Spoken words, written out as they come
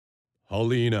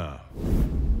Helena,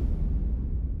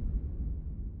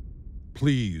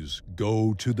 please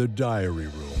go to the diary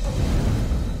room.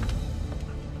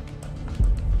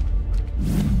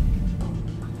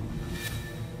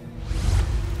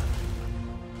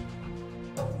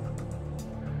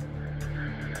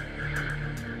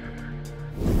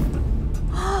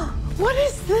 What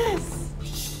is this?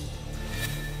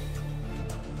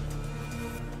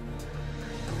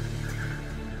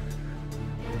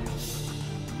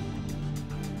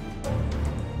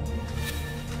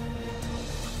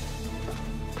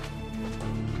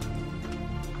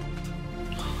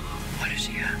 What is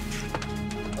he at?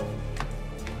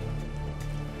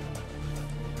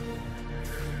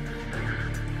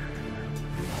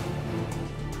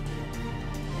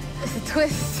 It's a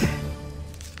twist.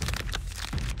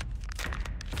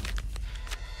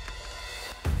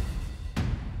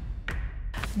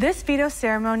 This veto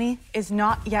ceremony is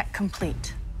not yet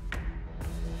complete.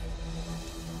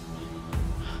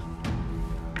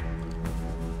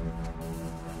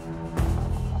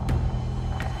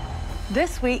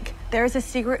 This week, there is a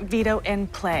secret veto in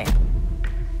play.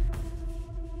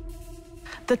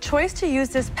 The choice to use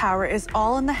this power is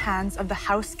all in the hands of the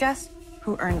house guest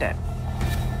who earned it.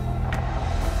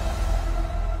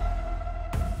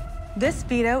 This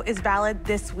veto is valid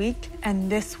this week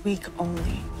and this week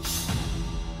only.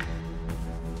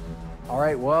 All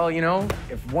right, well, you know,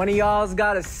 if one of y'all's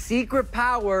got a secret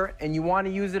power and you want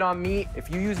to use it on me,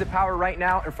 if you use the power right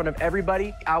now in front of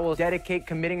everybody, I will dedicate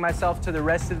committing myself to the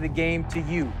rest of the game to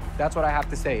you. That's what I have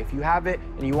to say. If you have it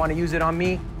and you want to use it on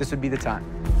me, this would be the time.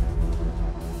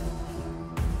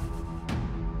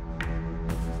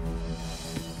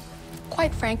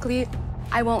 Quite frankly,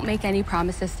 I won't make any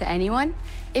promises to anyone.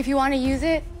 If you want to use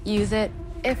it, use it.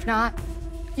 If not,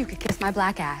 you could kiss my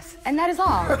black ass. And that is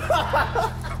all.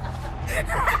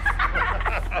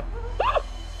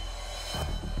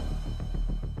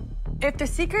 If the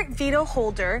secret veto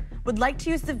holder would like to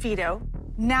use the veto,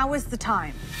 now is the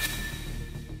time.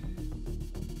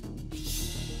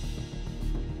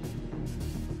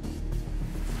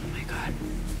 Oh my God.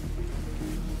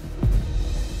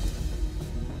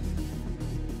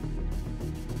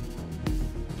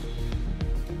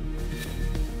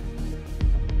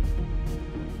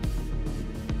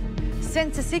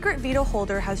 Since the secret veto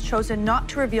holder has chosen not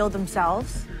to reveal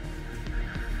themselves,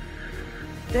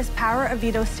 this power of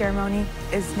veto ceremony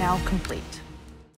is now complete.